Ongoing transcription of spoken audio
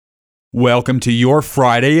Welcome to your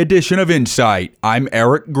Friday edition of Insight. I'm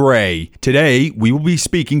Eric Gray. Today, we will be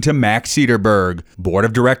speaking to Max Cederberg, Board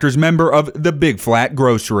of Directors member of the Big Flat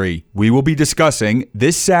Grocery. We will be discussing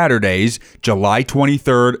this Saturday's July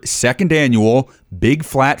 23rd, second annual Big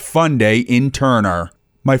Flat Fun Day in Turner.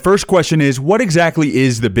 My first question is, what exactly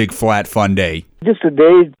is the Big Flat Fun Day? Just a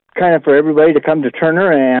day kind of for everybody to come to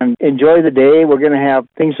Turner and enjoy the day. We're going to have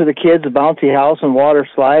things for the kids, a bouncy house and water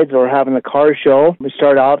slides, or having a car show. We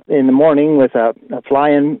start out in the morning with a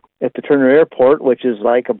fly-in at the Turner Airport, which is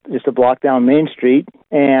like just a block down Main Street,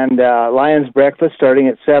 and Lions breakfast starting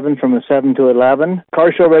at 7 from 7 to 11.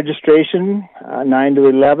 Car show registration, 9 to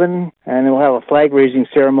 11, and then we'll have a flag raising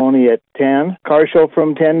ceremony at 10. Car show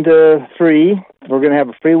from 10 to 3. We're going to have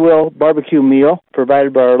a free will barbecue meal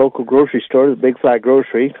provided by our local grocery store, the Big Flat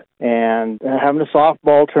Grocery, and having a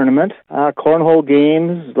softball tournament, cornhole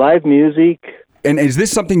games, live music. And is this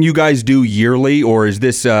something you guys do yearly, or is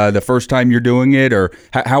this the first time you're doing it, or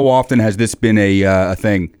how often has this been a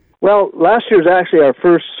thing? Well, last year was actually our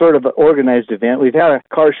first sort of organized event. We've had a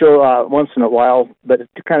car show once in a while, but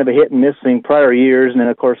it's kind of a hit and miss thing prior years, and then,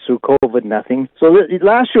 of course, through COVID, nothing. So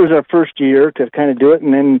last year was our first year to kind of do it,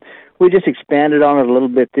 and then we just expanded on it a little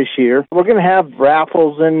bit this year. We're going to have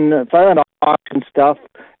raffles and silent auction stuff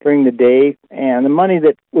during the day, and the money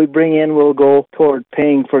that we bring in will go toward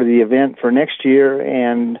paying for the event for next year,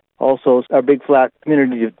 and also our Big Flat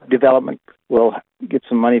Community Development will get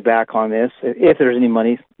some money back on this, if there's any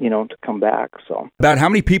money, to come back. So, about how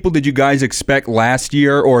many people did you guys expect last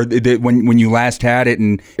year, or when you last had it,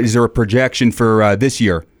 and is there a projection for this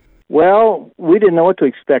year? Well, we didn't know what to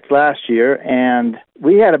expect last year, and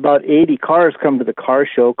we had about 80 cars come to the car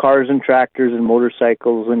show, cars and tractors and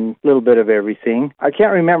motorcycles and a little bit of everything. I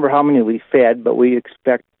can't remember how many we fed, but we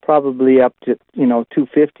expect probably up to,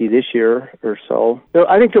 250 this year or so. So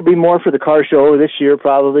I think there'll be more for the car show this year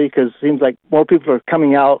probably, because it seems like more people are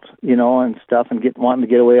coming out, and stuff, and wanting to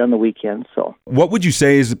get away on the weekends. So, what would you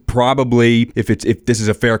say is probably, if this is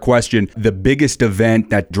a fair question, the biggest event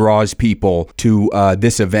that draws people to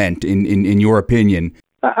this event, in your opinion?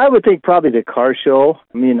 I would think probably the car show.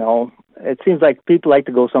 It seems like people like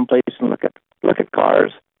to go someplace and look at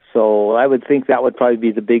cars. So I would think that would probably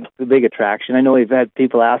be the big attraction. I know we've had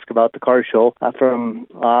people ask about the car show from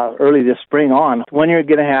early this spring on. When you're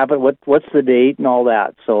going to have it, what's the date and all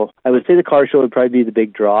that. So I would say the car show would probably be the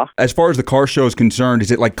big draw. As far as the car show is concerned,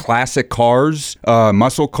 is it like classic cars,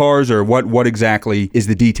 muscle cars, or what exactly is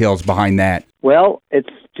the details behind that? Well, it's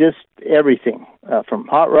just everything from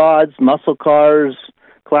hot rods, muscle cars,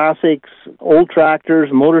 classics, old tractors,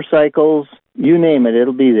 motorcycles, you name it,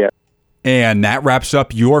 it'll be there. And that wraps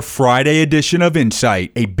up your Friday edition of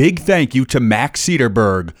Insight. A big thank you to Max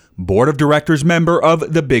Cederberg, Board of Directors member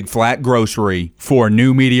of the Big Flat Grocery. For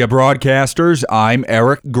New Media Broadcasters, I'm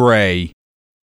Eric Gray.